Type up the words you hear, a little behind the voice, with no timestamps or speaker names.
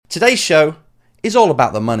Today's show is all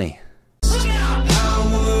about the money.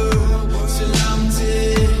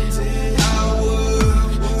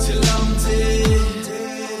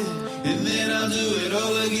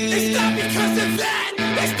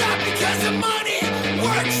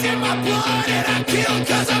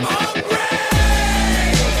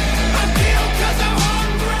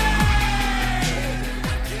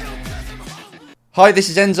 Hi, this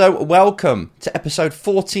is Enzo. Welcome to episode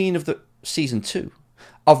 14 of the season 2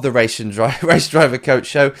 of the Race Driver Coach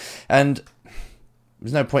Show. And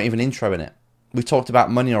there's no point even introing it. We talked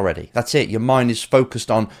about money already. That's it. Your mind is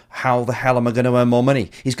focused on how the hell am I going to earn more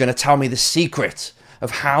money? He's going to tell me the secret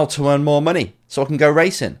of how to earn more money so I can go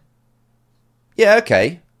racing. Yeah,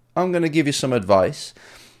 okay. I'm going to give you some advice.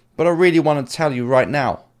 But I really want to tell you right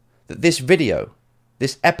now that this video,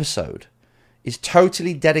 this episode, is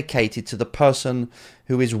totally dedicated to the person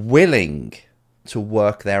who is willing to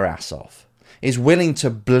work their ass off, is willing to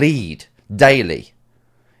bleed daily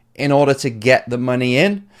in order to get the money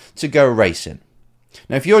in to go racing.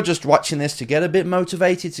 Now, if you're just watching this to get a bit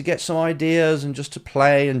motivated, to get some ideas and just to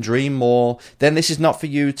play and dream more, then this is not for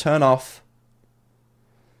you. Turn off.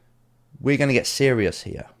 We're going to get serious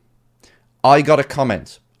here. I got a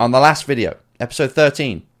comment on the last video, episode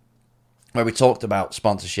 13, where we talked about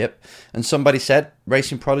sponsorship, and somebody said,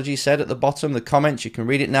 Racing Prodigy said at the bottom, the comments, you can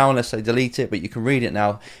read it now unless they delete it, but you can read it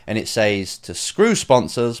now, and it says to screw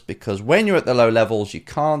sponsors, because when you're at the low levels, you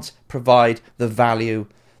can't provide the value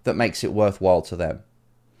that makes it worthwhile to them.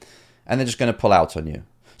 And they're just going to pull out on you.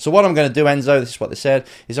 So what I'm going to do, Enzo, this is what they said,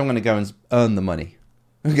 is I'm going to go and earn the money.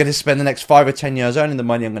 I'm going to spend the next 5 or 10 years earning the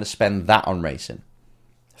money. I'm going to spend that on racing.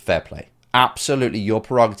 Fair play. Absolutely your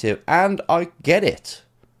prerogative, and I get it.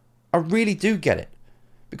 I really do get it.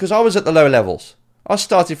 Because I was at the low levels. I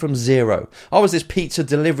started from zero. I was this pizza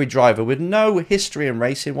delivery driver with no history in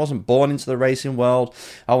racing. Wasn't born into the racing world.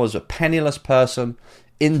 I was a penniless person,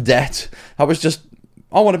 in debt. I want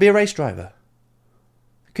to be a race driver.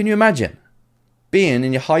 Can you imagine? Being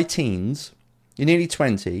in your high teens, you're nearly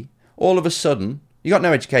 20, all of a sudden, you got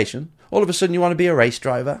no education. All of a sudden you want to be a race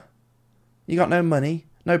driver. You got no money,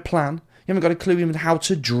 no plan. You haven't got a clue even how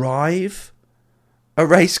to drive a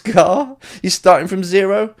race car. You're starting from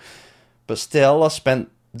zero. But still, I spent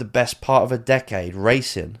the best part of a decade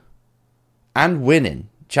racing and winning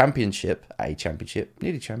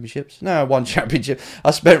nearly championships. No, one championship.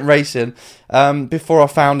 I spent racing before I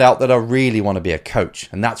found out that I really want to be a coach.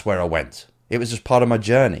 And that's where I went. It was just part of my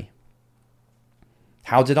journey.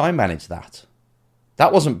 How did I manage that?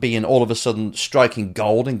 That wasn't being all of a sudden striking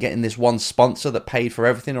gold and getting this one sponsor that paid for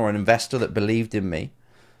everything or an investor that believed in me.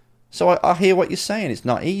 So I hear what you're saying. It's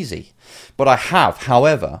not easy. But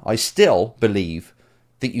however, I still believe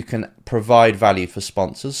that you can provide value for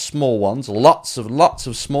sponsors, small ones, lots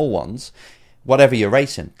of small ones, whatever you're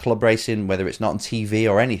racing, club racing, whether it's not on TV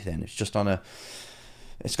or anything. It's just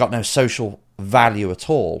it's got no social value at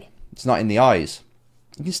all. It's not in the eyes.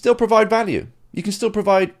 You can still provide value. You can still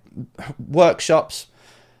provide workshops,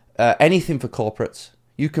 anything for corporates.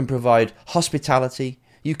 You can provide hospitality.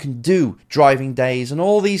 You can do driving days and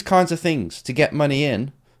all these kinds of things to get money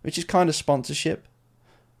in, which is kind of sponsorship.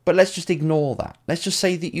 But let's just ignore that. Let's just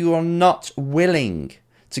say that you are not willing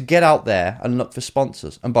to get out there and look for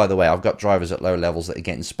sponsors. And by the way, I've got drivers at low levels that are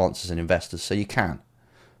getting sponsors and investors, so you can.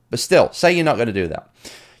 But still, say you're not going to do that.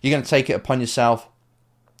 You're going to take it upon yourself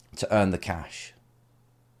to earn the cash.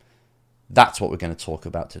 That's what we're going to talk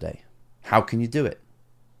about today. How can you do it?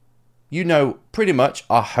 You know pretty much,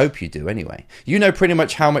 I hope you do anyway, you know pretty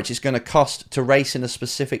much how much it's going to cost to race in a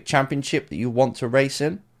specific championship that you want to race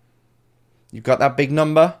in. You've got that big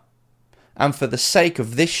number. And for the sake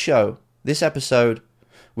of this show, this episode,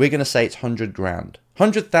 we're going to say it's 100 grand.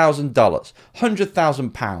 $100,000,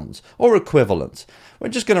 £100,000 or equivalent. We're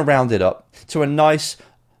just going to round it up to a nice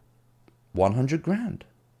 100 grand.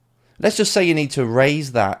 Let's just say you need to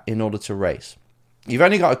raise that in order to race. You've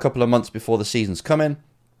only got a couple of months before the season's coming.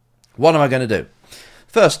 What am I going to do?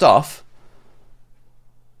 First off,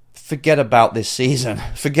 forget about this season.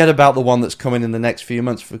 Forget about the one that's coming in the next few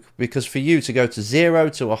months. Because for you to go to 0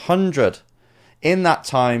 to 100 in that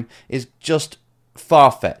time is just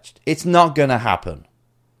far-fetched. It's not going to happen.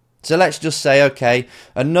 So let's just say, okay,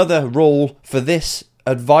 another rule for this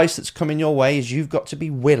advice that's coming your way is you've got to be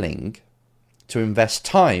willing to invest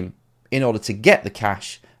time in order to get the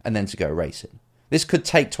cash and then to go racing. This could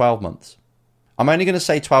take 12 months. I'm only going to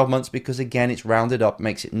say 12 months because, again, it's rounded up,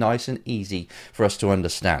 makes it nice and easy for us to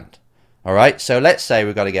understand. All right, so let's say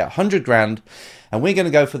we've got to get 100 grand and we're going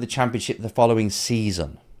to go for the championship the following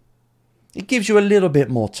season. It gives you a little bit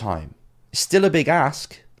more time. It's still a big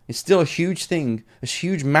ask. It's still a huge thing, a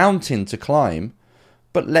huge mountain to climb,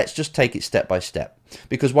 But let's just take it step by step.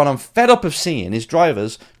 Because what I'm fed up of seeing is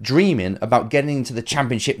drivers dreaming about getting into the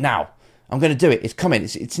championship now. I'm going to do it. It's coming.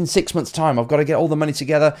 It's in 6 months' time. I've got to get all the money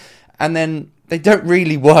together. And then they don't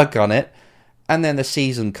really work on it. And then the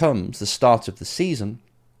season comes, the start of the season.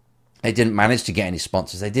 They didn't manage to get any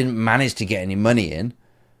sponsors. They didn't manage to get any money in.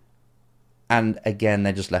 And again,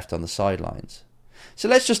 they're just left on the sidelines. So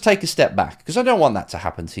let's just take a step back, because I don't want that to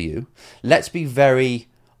happen to you. Let's be very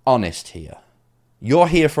honest here. You're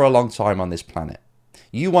here for a long time on this planet.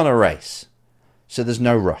 You want to race, so there's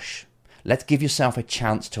no rush. Let's give yourself a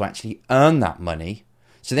chance to actually earn that money,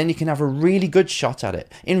 so then you can have a really good shot at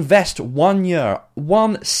it. Invest 1 year,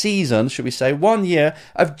 1 season, should we say, 1 year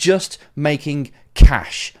of just making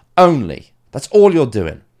cash only. That's all you're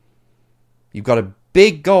doing. You've got a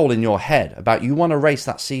big goal in your head about you want to race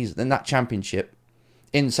that season, in that championship,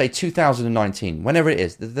 in, say, 2019, whenever it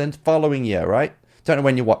is, the following year, right? Don't know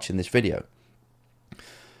when you're watching this video.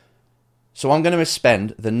 So I'm going to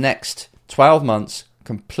spend the next 12 months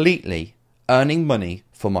completely earning money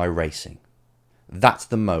for my racing. That's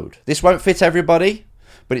the mode. This won't fit everybody,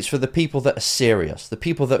 but it's for the people that are serious, the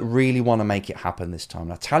people that really want to make it happen this time.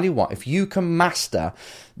 And I tell you what, if you can master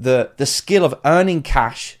the skill of earning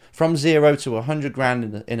cash from 0 to 100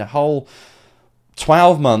 grand in a whole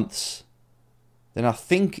 12 months, then I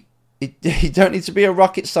think you don't need to be a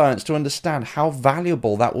rocket science to understand how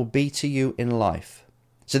valuable that will be to you in life.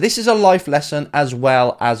 So this is a life lesson as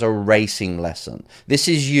well as a racing lesson. This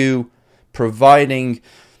is you providing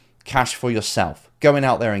cash for yourself, going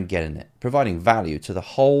out there and getting it, providing value to the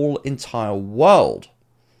whole entire world.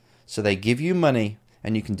 So they give you money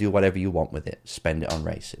and you can do whatever you want with it. Spend it on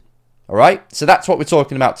racing. All right? So that's what we're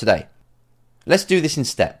talking about today. Let's do this in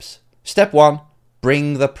steps. Step 1,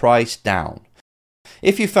 bring the price down.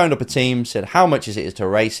 If you phoned up a team, said how much is it to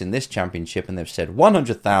race in this championship, and they've said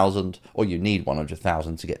 100,000, or you need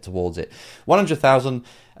 100,000 to get towards it, 100,000,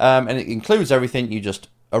 and it includes everything, you just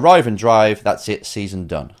arrive and drive, that's it, season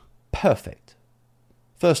done. Perfect.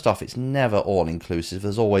 First off, it's never all inclusive.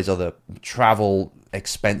 There's always other travel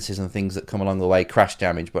expenses and things that come along the way, crash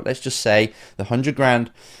damage, but let's just say the 100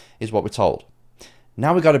 grand is what we're told.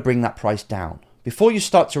 Now we've got to bring that price down. Before you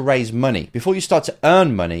start to raise money, before you start to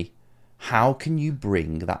earn money, how can you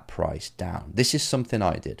bring that price down? This is something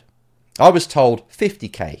I did. I was told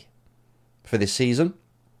 50k for this season,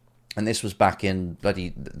 and this was back in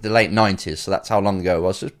the late 90s, so that's how long ago it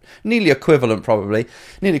was. So nearly equivalent, probably,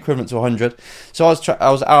 nearly equivalent to 100. So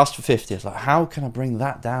I was asked for 50. I was like, how can I bring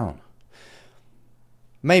that down?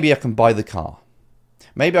 Maybe I can buy the car.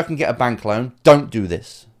 Maybe I can get a bank loan. Don't do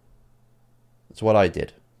this. That's what I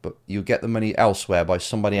did. But you get the money elsewhere by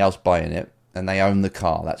somebody else buying it, and they own the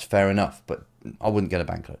car. That's fair enough, but I wouldn't get a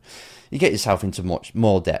bank loan. You get yourself into much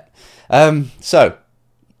more debt. So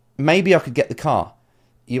maybe I could get the car.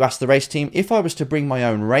 You ask the race team, if I was to bring my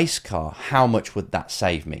own race car, how much would that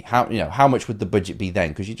save me? How much would the budget be then?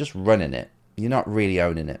 Because you're just running it. You're not really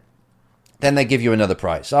owning it. Then they give you another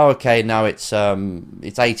price. Oh, okay, now it's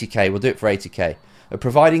 80k. We'll do it for 80k.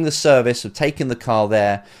 Providing the service of taking the car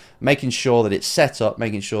there, making sure that it's set up,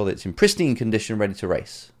 making sure that it's in pristine condition, ready to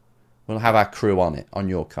race. We'll have our crew on it, on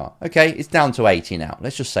your car. Okay, it's down to 80 now.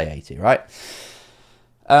 Let's just say 80, right?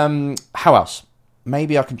 How else?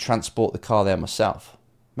 Maybe I can transport the car there myself.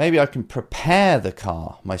 Maybe I can prepare the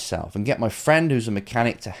car myself and get my friend who's a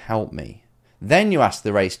mechanic to help me. Then you ask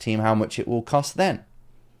the race team how much it will cost then.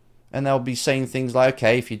 And they'll be saying things like,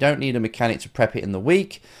 okay, if you don't need a mechanic to prep it in the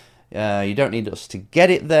week, you don't need us to get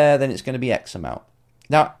it there, then it's going to be X amount.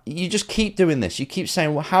 Now, you just keep doing this. You keep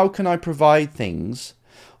saying, well, how can I provide things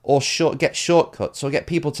or get shortcuts or get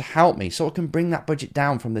people to help me so I can bring that budget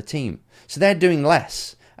down from the team? So they're doing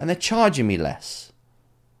less and they're charging me less.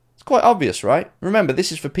 It's quite obvious, right? Remember,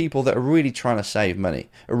 this is for people that are really trying to save money,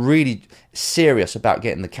 are really serious about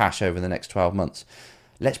getting the cash over the next 12 months.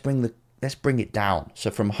 Let's bring it down.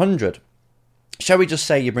 So from 100, shall we just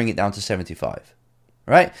say you bring it down to 75?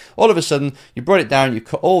 Right? All of a sudden, you brought it down, you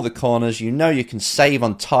cut all the corners, you know you can save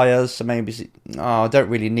on tyres, so maybe, I don't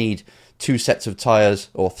really need 2 sets of tyres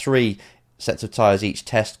or 3 sets of tyres each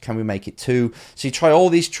test. Can we make it 2? So you try all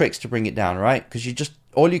these tricks to bring it down, right? Because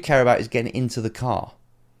all you care about is getting into the car.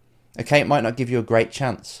 Okay, it might not give you a great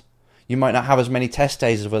chance. You might not have as many test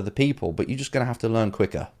days as other people, but you're just going to have to learn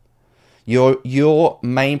quicker. Your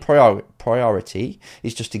main priority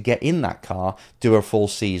is just to get in that car, do a full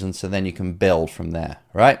season, so then you can build from there,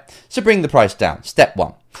 right? So bring the price down, step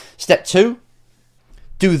 1. Step 2,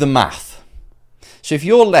 do the math. So if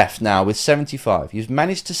you're left now with 75, you've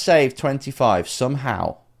managed to save 25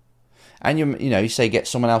 somehow, and you say get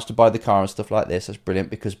someone else to buy the car and stuff like this, that's brilliant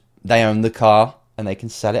because they own the car and they can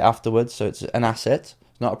sell it afterwards, so it's an asset,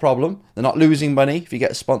 Not a problem. They're not losing money if you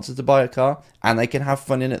get a sponsor to buy a car, and they can have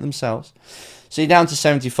fun in it themselves. So you're down to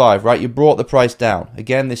 75, right? You brought the price down.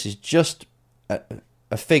 Again, this is just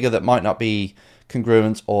a figure that might not be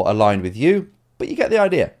congruent or aligned with you, but you get the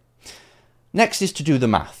idea. Next is to do the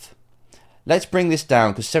math. Let's bring this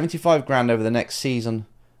down, because 75 grand over the next season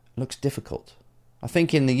looks difficult. I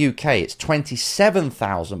think in the UK it's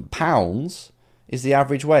 £27,000 is the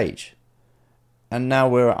average wage. And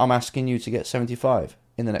now I'm asking you to get 75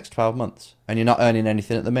 in the next 12 months. And you're not earning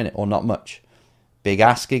anything at the minute, or not much. Big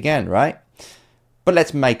ask again, right? But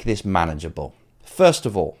let's make this manageable. First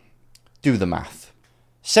of all, do the math.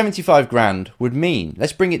 75 grand would mean,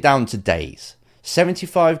 let's bring it down to days.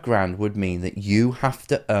 75 grand would mean that you have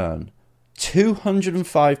to earn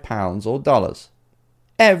 £205 or dollars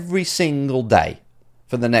every single day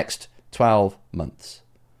for the next 12 months.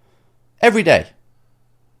 Every day.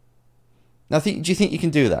 Now, do you think you can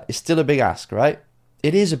do that? It's still a big ask, right?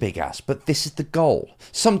 It is a big ask, but this is the goal.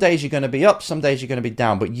 Some days you're going to be up, some days you're going to be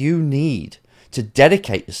down, but you need to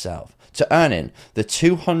dedicate yourself to earning the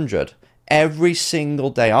 200 every single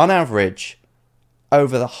day on average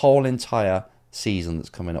over the whole entire season that's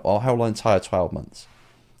coming up, or whole entire 12 months.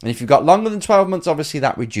 And if you've got longer than 12 months, obviously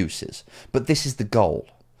that reduces. But this is the goal.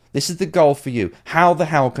 This is the goal for you. How the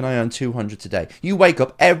hell can I earn 200 today? You wake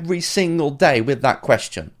up every single day with that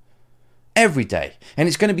question. Every day. And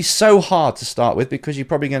it's going to be so hard to start with, because you're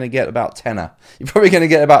probably going to get about 10. You're probably going to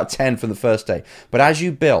get about 10 from the first day. But as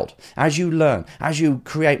you build, as you learn, as you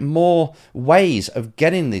create more ways of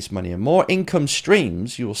getting this money and more income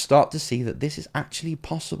streams, you will start to see that this is actually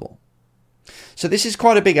possible. So this is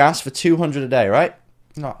quite a big ask for 200 a day, right?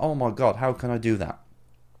 Like, oh my God, how can I do that?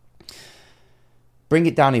 Bring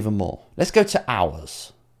it down even more. Let's go to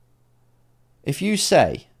hours. If you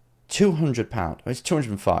say £200, it's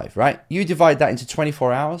 205, right? You divide that into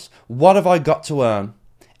 24 hours. What have I got to earn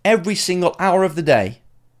every single hour of the day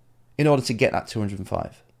in order to get that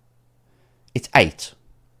 205? It's 8.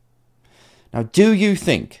 Now, do you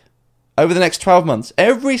think over the next 12 months,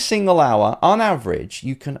 every single hour, on average,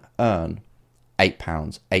 you can earn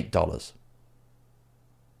 £8, $8?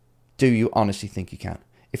 Do you honestly think you can?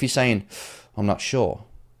 If you're saying, I'm not sure,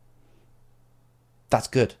 that's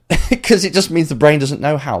good, because it just means the brain doesn't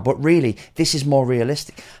know how. But really, this is more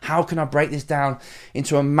realistic. How can I break this down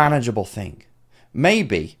into a manageable thing?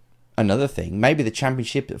 Maybe, another thing, maybe the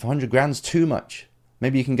championship of 100 grand is too much.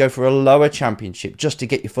 Maybe you can go for a lower championship just to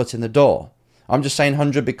get your foot in the door. I'm just saying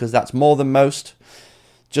 100 because that's more than most,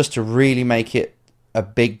 just to really make it a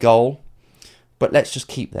big goal. But let's just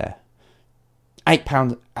keep there.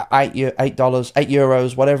 £8, $8,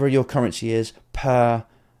 €8, whatever your currency is, per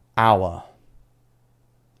hour.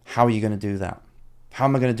 How are you going to do that? How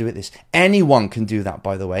am I going to do it this? Anyone can do that,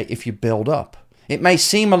 by the way, if you build up. It may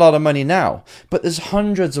seem a lot of money now, but there's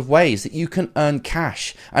hundreds of ways that you can earn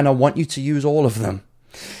cash, and I want you to use all of them.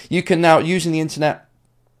 You can now, using the internet,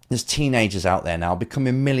 there's teenagers out there now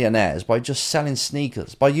becoming millionaires by just selling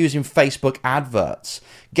sneakers, by using Facebook adverts,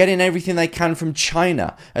 getting everything they can from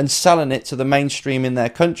China and selling it to the mainstream in their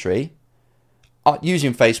country,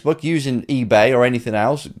 using Facebook, using eBay or anything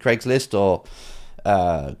else, Craigslist or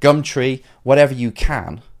Gumtree, whatever you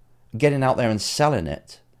can, getting out there and selling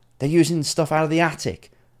it. They're using stuff out of the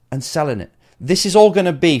attic and selling it. This is all going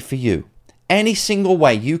to be for you. Any single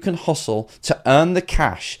way you can hustle to earn the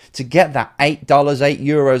cash to get that $8,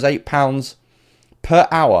 €8, £8 per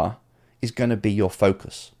hour is going to be your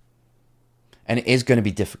focus. And it is going to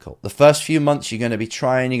be difficult. The first few months you're going to be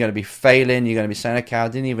trying, you're going to be failing, you're going to be saying, okay, I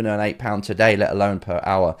didn't even earn £8 today, let alone per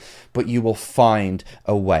hour. But you will find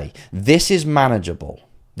a way. This is manageable.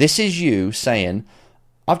 This is you saying,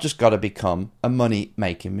 I've just got to become a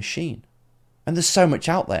money-making machine. And there's so much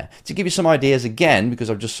out there. To give you some ideas again,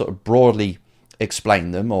 because I've just sort of broadly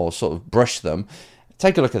explained them or sort of brushed them,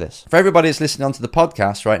 take a look at this. For everybody that's listening onto the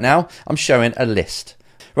podcast right now, I'm showing a list.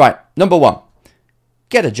 Right, number 1,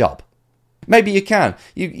 get a job. Maybe you can.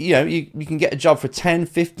 You can get a job for 10,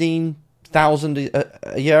 15,000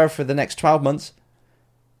 a year for the next 12 months.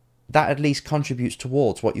 That at least contributes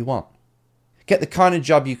towards what you want. Get the kind of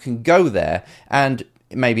job you can go there, and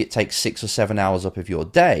maybe it takes 6 or 7 hours up of your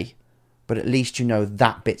day, but at least you know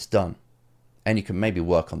that bit's done. And you can maybe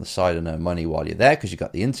work on the side and earn money while you're there because you've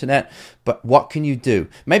got the internet. But what can you do?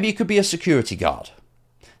 Maybe you could be a security guard.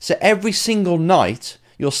 So every single night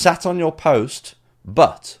you're sat on your post,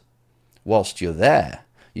 but whilst you're there,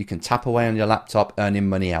 you can tap away on your laptop earning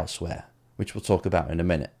money elsewhere, which we'll talk about in a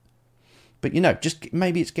minute. But just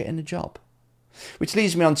maybe it's getting a job. Which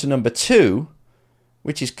leads me on to number 2,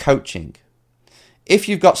 which is coaching. If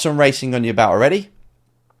you've got some racing on your belt already,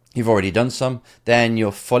 you've already done some, then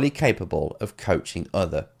you're fully capable of coaching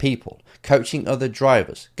other people, coaching other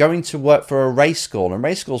drivers, going to work for a race school. And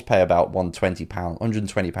race schools pay about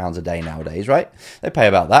 £120 a day nowadays, right? They pay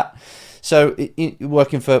about that. So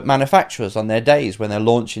working for manufacturers on their days when they're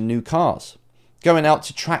launching new cars. Going out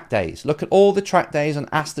to track days. Look at all the track days and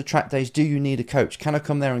ask the track days, do you need a coach? Can I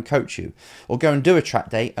come there and coach you? Or go and do a track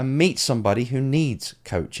day and meet somebody who needs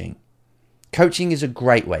coaching. Coaching is a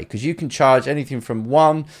great way because you can charge anything from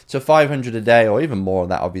 1 to 500 a day, or even more than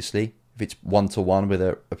that, obviously, if it's 1-to-1 with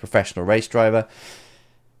a professional race driver.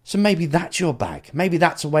 So maybe that's your bag. Maybe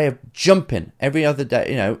that's a way of jumping every other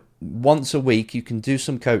day. Once a week you can do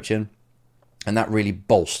some coaching, and that really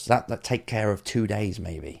bolsters that take care of 2 days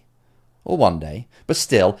maybe. Or 1 day, but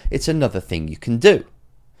still, it's another thing you can do.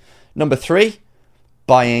 Number 3,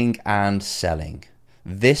 buying and selling.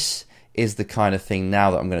 This is the kind of thing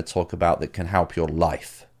now that I'm going to talk about that can help your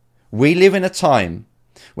life. We live in a time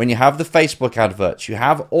when you have the Facebook adverts, you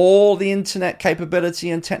have all the internet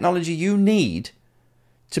capability and technology you need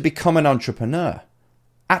to become an entrepreneur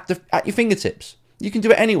at your fingertips. You can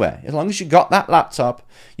do it anywhere. As long as you got that laptop,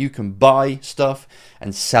 you can buy stuff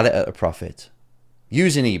and sell it at a profit.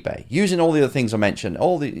 Using eBay, using all the other things I mentioned,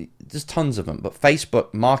 there's tons of them. But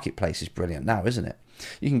Facebook Marketplace is brilliant now, isn't it?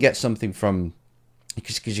 You can get something from,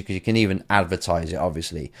 because you can even advertise it,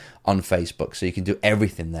 obviously, on Facebook. So you can do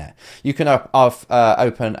everything there. You can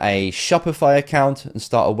open a Shopify account and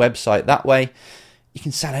start a website that way. You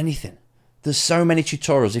can sell anything. There's so many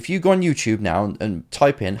tutorials. If you go on YouTube now and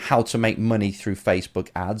type in how to make money through Facebook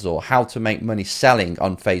ads or how to make money selling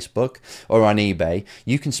on Facebook or on eBay,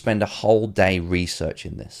 you can spend a whole day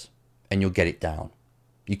researching this and you'll get it down.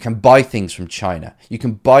 You can buy things from China. You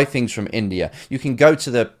can buy things from India. You can go to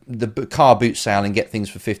the car boot sale and get things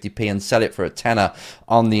for 50p and sell it for a tenner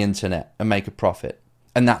on the internet and make a profit.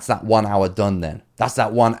 And that's that 1 hour done then. That's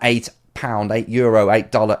that £8,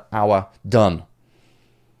 $8 hour done.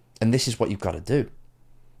 And this is what you've got to do.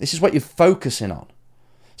 This is what you're focusing on.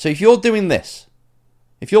 So if you're doing this,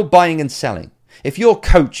 if you're buying and selling, if you're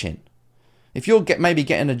coaching, if you're maybe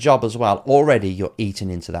getting a job as well, already you're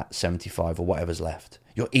eating into that 75 or whatever's left.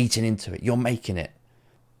 You're eating into it. You're making it.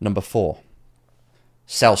 Number 4,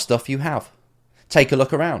 sell stuff you have. Take a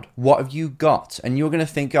look around. What have you got? And you're going to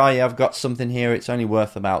think, oh yeah, I've got something here. It's only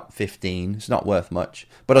worth about 15. It's not worth much.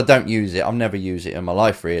 But I don't use it. I've never used it in my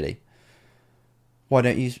life, really. Why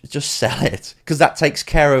don't you just sell it? Because that takes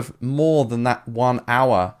care of more than that 1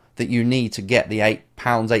 hour that you need to get the £8,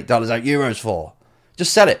 $8, €8 for.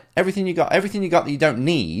 Just sell it. Everything you got that you don't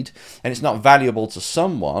need, and it's not valuable to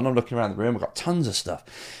someone. I'm looking around the room. I've got tons of stuff.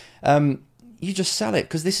 You just sell it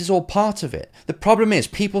because this is all part of it. The problem is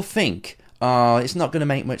people think, it's not going to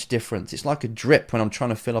make much difference. It's like a drip when I'm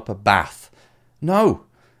trying to fill up a bath. No.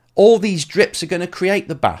 All these drips are going to create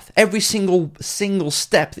the bath. Every single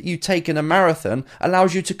step that you take in a marathon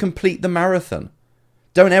allows you to complete the marathon.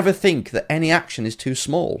 Don't ever think that any action is too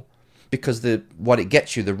small because what it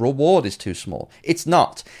gets you, the reward, is too small. It's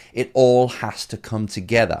not. It all has to come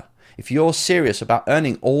together. If you're serious about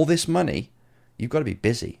earning all this money, you've got to be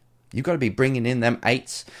busy. You've got to be bringing in them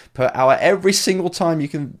 8s per hour every single time you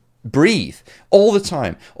can breathe. All the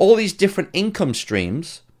time. All these different income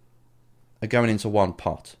streams are going into one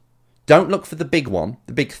pot. Don't look for the big one,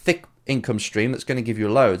 the big thick income stream that's going to give you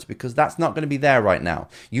loads, because that's not going to be there right now.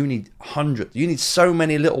 You need hundreds. You need so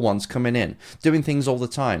many little ones coming in, doing things all the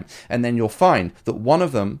time. And then you'll find that one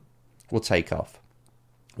of them will take off.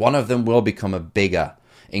 One of them will become a bigger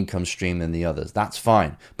income stream than the others. That's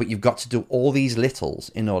fine. But you've got to do all these littles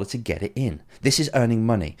in order to get it in. This is earning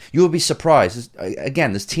money. You'll be surprised.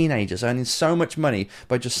 Again, there's teenagers earning so much money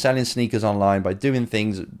by just selling sneakers online, by doing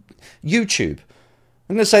things. YouTube.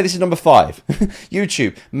 I'm going to say this is number 5.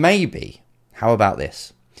 YouTube. Maybe, how about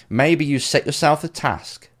this? Maybe you set yourself a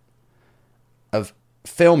task of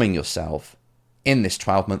filming yourself in this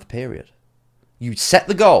 12-month period. You set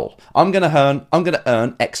the goal. I'm going to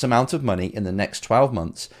earn X amount of money in the next 12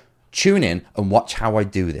 months. Tune in and watch how I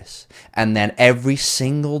do this. And then every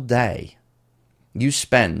single day, you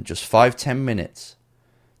spend just 5-10 minutes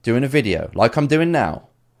doing a video like I'm doing now,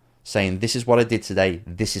 saying this is what I did today,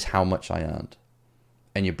 this is how much I earned.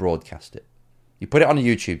 And you broadcast it. You put it on a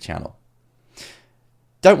YouTube channel.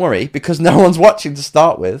 Don't worry, because no one's watching to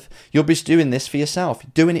start with. You'll be doing this for yourself.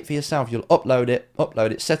 You're doing it for yourself. You'll upload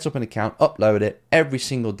it, set up an account, upload it every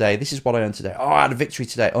single day. This is what I earned today. Oh, I had a victory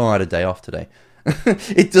today. Oh, I had a day off today.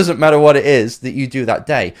 It doesn't matter what it is that you do that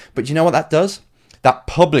day. But you know what that does? That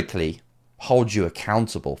publicly holds you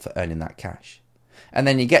accountable for earning that cash. And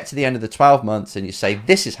then you get to the end of the 12 months and you say,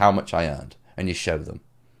 this is how much I earned. And you show them.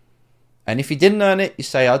 And if you didn't earn it, you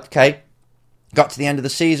say, okay, Got to the end of the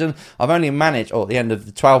season, I've only managed, or at the end of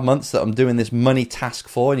the 12 months that I'm doing this money task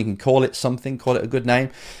for, and you can call it something, call it a good name,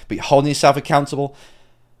 but you're holding yourself accountable,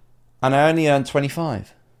 and I only earned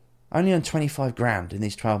 25. I only earned 25 grand in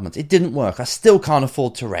these 12 months. It didn't work. I still can't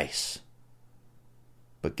afford to race.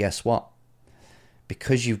 But guess what?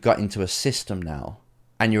 Because you've got into a system now,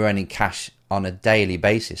 and you're earning cash on a daily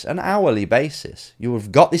basis, an hourly basis, you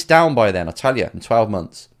have got this down by then, I tell you, in 12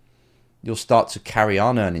 months, you'll start to carry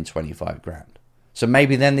on earning 25 grand. So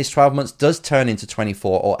maybe then this 12 months does turn into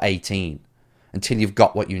 24 or 18 until you've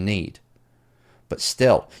got what you need. But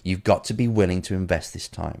still, you've got to be willing to invest this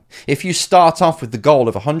time. If you start off with the goal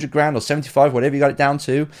of 100 grand or 75, whatever you got it down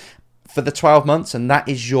to, for the 12 months, and that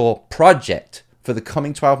is your project for the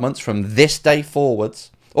coming 12 months from this day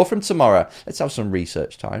forwards, or from tomorrow, let's have some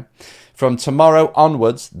research time. From tomorrow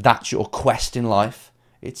onwards, that's your quest in life.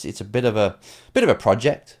 It's a bit of a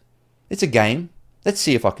project. It's a game. Let's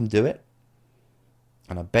see if I can do it.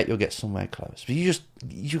 And I bet you'll get somewhere close. But you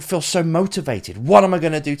feel so motivated. What am I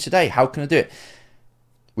going to do today? How can I do it?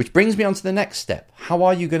 Which brings me on to the next step. How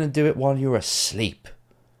are you going to do it while you're asleep?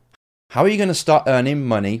 How are you going to start earning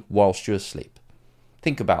money whilst you're asleep?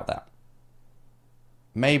 Think about that.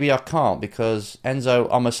 Maybe I can't because, Enzo,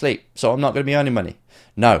 I'm asleep, so I'm not going to be earning money.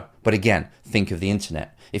 No, but again, think of the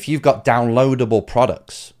internet. If you've got downloadable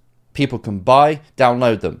products, people can buy,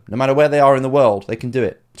 download them. No matter where they are in the world, they can do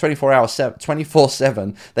it.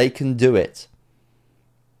 24/7, they can do it.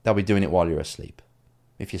 They'll be doing it while you're asleep.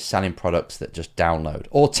 If you're selling products that just download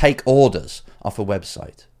or take orders off a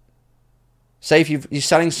website. Say if you're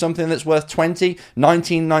selling something that's worth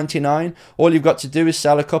 $19.99, all you've got to do is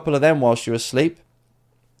sell a couple of them whilst you're asleep,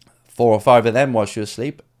 4 or 5 of them whilst you're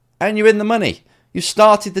asleep, and you're in the money. You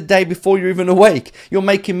started the day before you're even awake. You're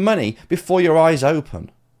making money before your eyes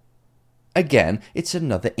open. Again, it's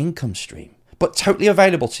another income stream, but totally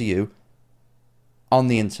available to you on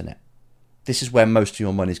the internet. This is where most of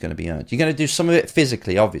your money is going to be earned. You're going to do some of it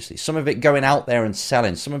physically, obviously. Some of it going out there and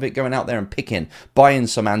selling. Some of it going out there and picking, buying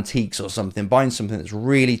some antiques or something, buying something that's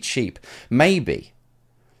really cheap. Maybe,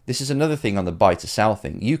 this is another thing on the buy to sell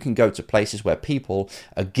thing. You can go to places where people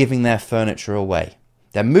are giving their furniture away.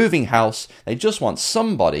 They're moving house. They just want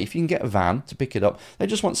somebody, if you can get a van to pick it up, they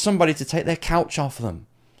just want somebody to take their couch off them.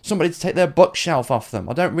 Somebody to take their bookshelf off them.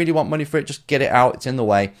 I don't really want money for it. Just get it out. It's in the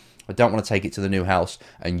way. I don't want to take it to the new house.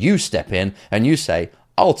 And you step in and you say,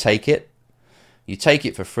 I'll take it. You take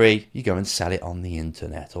it for free. You go and sell it on the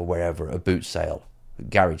internet or wherever, a boot sale, a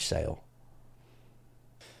garage sale.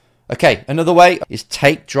 Okay, another way is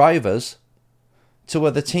take drivers to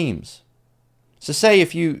other teams. So say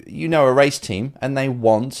if you know a race team and they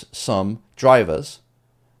want some drivers,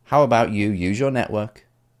 how about you use your network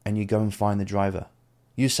and you go and find the driver?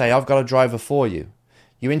 You say, I've got a driver for you.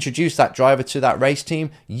 You introduce that driver to that race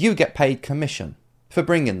team. You get paid commission for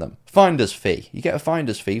bringing them. Finder's fee. You get a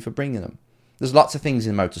finder's fee for bringing them. There's lots of things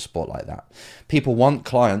in motorsport like that. People want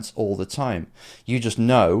clients all the time. You just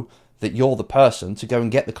know that you're the person to go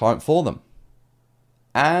and get the client for them.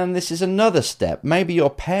 And this is another step. Maybe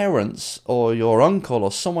your parents or your uncle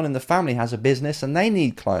or someone in the family has a business and they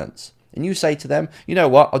need clients. And you say to them, you know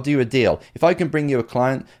what, I'll do a deal. If I can bring you a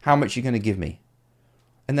client, how much are you going to give me?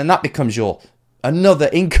 And then that becomes your another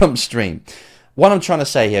income stream. What I'm trying to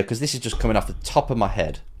say here, because this is just coming off the top of my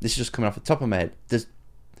head. There's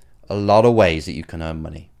a lot of ways that you can earn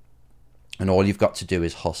money. And all you've got to do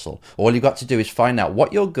is hustle. All you've got to do is find out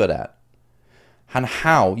what you're good at and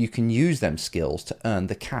how you can use them skills to earn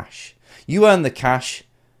the cash. You earn the cash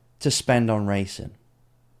to spend on racing.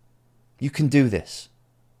 You can do this.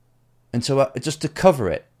 And so just to cover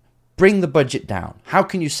it, bring the budget down. How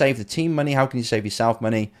can you save the team money? How can you save yourself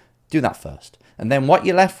money? Do that first. And then what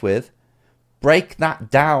you're left with, break that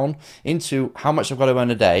down into how much I've got to earn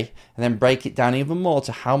a day, and then break it down even more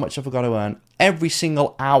to how much I've got to earn every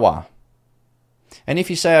single hour. And if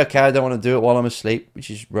you say, okay, I don't want to do it while I'm asleep, which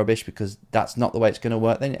is rubbish because that's not the way it's going to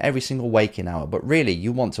work, then every single waking hour. But really,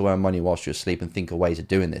 you want to earn money whilst you're asleep and think of ways of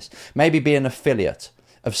doing this. Maybe be an affiliate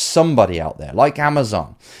of somebody out there, like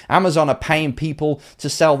Amazon. Amazon are paying people to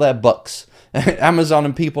sell their books. Amazon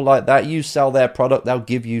and people like that, you sell their product, they'll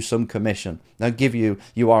give you some commission. They'll give you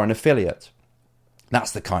are an affiliate.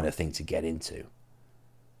 That's the kind of thing to get into.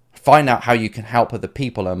 Find out how you can help other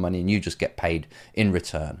people earn money and you just get paid in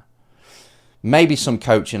return. Maybe some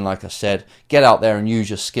coaching, like I said. Get out there and use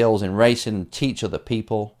your skills in racing and teach other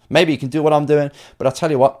people. Maybe you can do what I'm doing, but I'll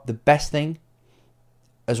tell you what, the best thing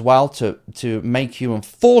as well to make you and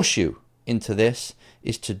force you into this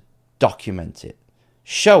is to document it.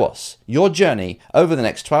 Show us your journey over the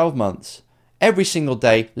next 12 months. Every single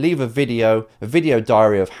day, leave a video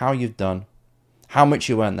diary of how you've done, how much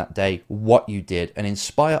you earned that day, what you did, and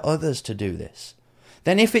inspire others to do this.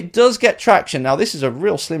 Then if it does get traction, now this is a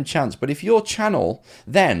real slim chance, but if your channel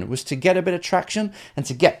then was to get a bit of traction and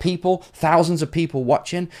to get people, thousands of people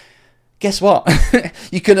watching, guess what?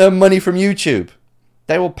 You can earn money from YouTube.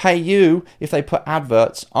 They will pay you if they put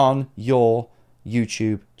adverts on your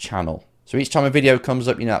YouTube channel. So each time a video comes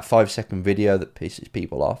up, that 5-second video that pisses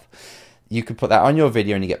people off, you can put that on your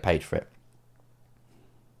video and you get paid for it.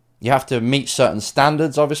 You have to meet certain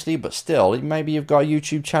standards, obviously, but still, maybe you've got a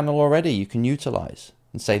YouTube channel already you can utilize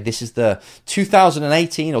and say, this is the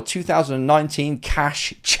 2018 or 2019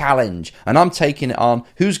 cash challenge, and I'm taking it on.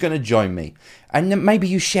 Who's going to join me? And then maybe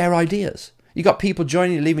you share ideas. You got people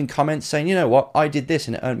joining you, leaving comments saying, you know what, I did this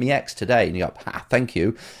and it earned me X today. And you go, thank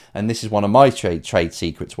you. And this is one of my trade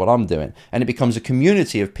secrets, what I'm doing. And it becomes a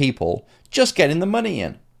community of people just getting the money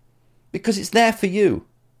in because it's there for you.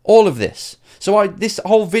 All of this. So this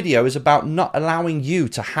whole video is about not allowing you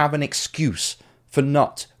to have an excuse for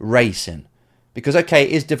not racing. Because, okay,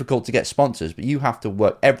 it is difficult to get sponsors, but you have to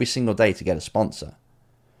work every single day to get a sponsor.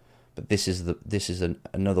 But this is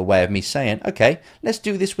another way of me saying, okay, let's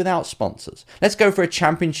do this without sponsors. Let's go for a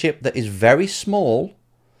championship that is very small,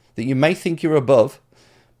 that you may think you're above,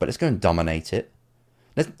 but let's go and dominate it.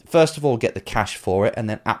 Let's first of all get the cash for it and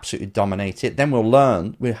then absolutely dominate it. Then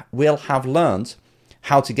we'll have learned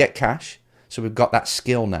how to get cash. So we've got that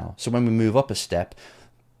skill now. So when we move up a step,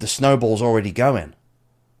 the snowball's already going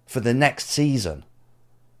for the next season.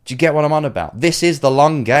 Do you get what I'm on about? This is the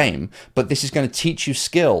long game, but this is going to teach you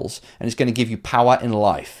skills and it's going to give you power in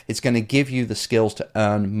life. It's going to give you the skills to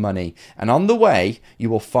earn money. And on the way, you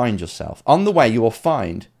will find yourself. On the way, you will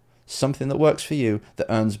find something that works for you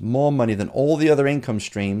that earns more money than all the other income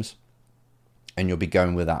streams, and you'll be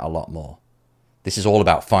going with that a lot more. This is all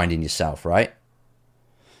about finding yourself, right?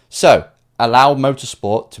 So, allow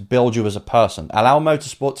motorsport to build you as a person. Allow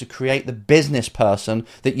motorsport to create the business person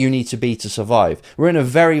that you need to be to survive. We're in a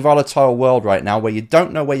very volatile world right now where you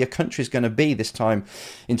don't know where your country's going to be this time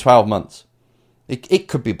in 12 months. It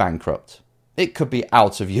could be bankrupt. It could be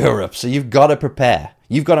out of Europe. So you've got to prepare.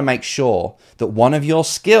 You've got to make sure that one of your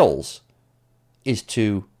skills is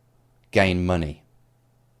to gain money.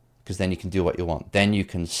 Because then you can do what you want. Then you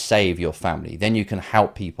can save your family. Then you can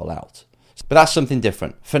help people out. But that's something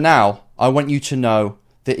different. For now, I want you to know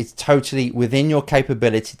that it's totally within your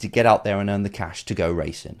capability to get out there and earn the cash to go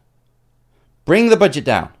racing. Bring the budget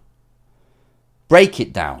down. Break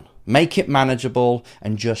it down. Make it manageable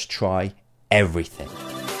and just try everything.